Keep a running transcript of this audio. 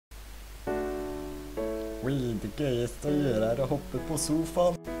Det gøyeste å gjøre å hoppe på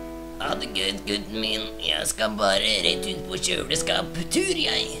sofaen. Ha det godt, gutten min. Jeg skal bare rett ut på kjøleskap-tur,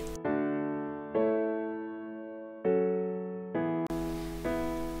 jeg.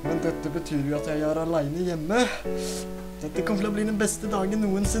 Men dette betyr jo at jeg er alene hjemme. Dette kommer til å bli den beste dagen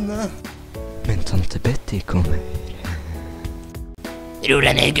noensinne. Men tante Betty kommer. Ro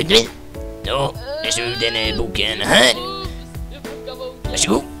deg ned, gutten min. Nå, leser du denne boken her. Vær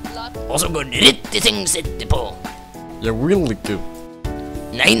så god. Og så går du rett til sengs etterpå. Jeg vil ikke.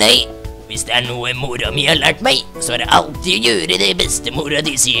 Nei. Hvis det er noe mora mi har lært meg, så er det alltid å gjøre det bestemora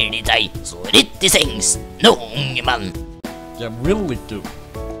di sier til deg. Så rett til sengs. Nå, unge mann. Jeg vil ikke.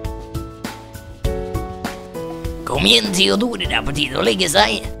 Kom igjen, Theodor. Det er på tide å legge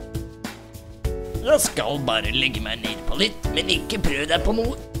seg. Jeg skal bare legge meg ned på litt, men ikke prøv deg på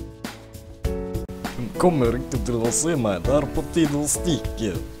noe. Hun kommer ikke til å se meg. Det er på tide å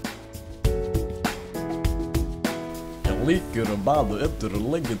stikke. Jeg liker å bade etter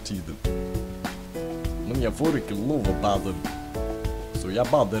leggetiden. Men jeg får ikke lov å bade. Så jeg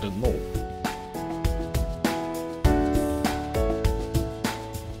bader nå.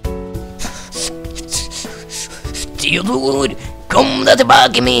 Theodor, kom deg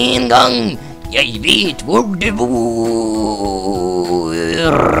tilbake med en gang. Jeg vet hvor du bor.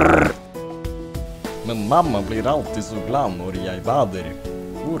 Men mamma blir alltid så glad når jeg bader.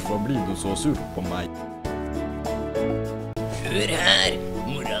 Hvorfor blir du så sur på meg? Hør her,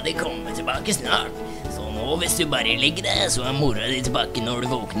 mora di kommer tilbake snart. Så nå hvis du bare legger deg, så er mora di tilbake når du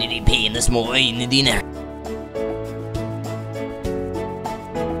våkner de pene små øynene dine.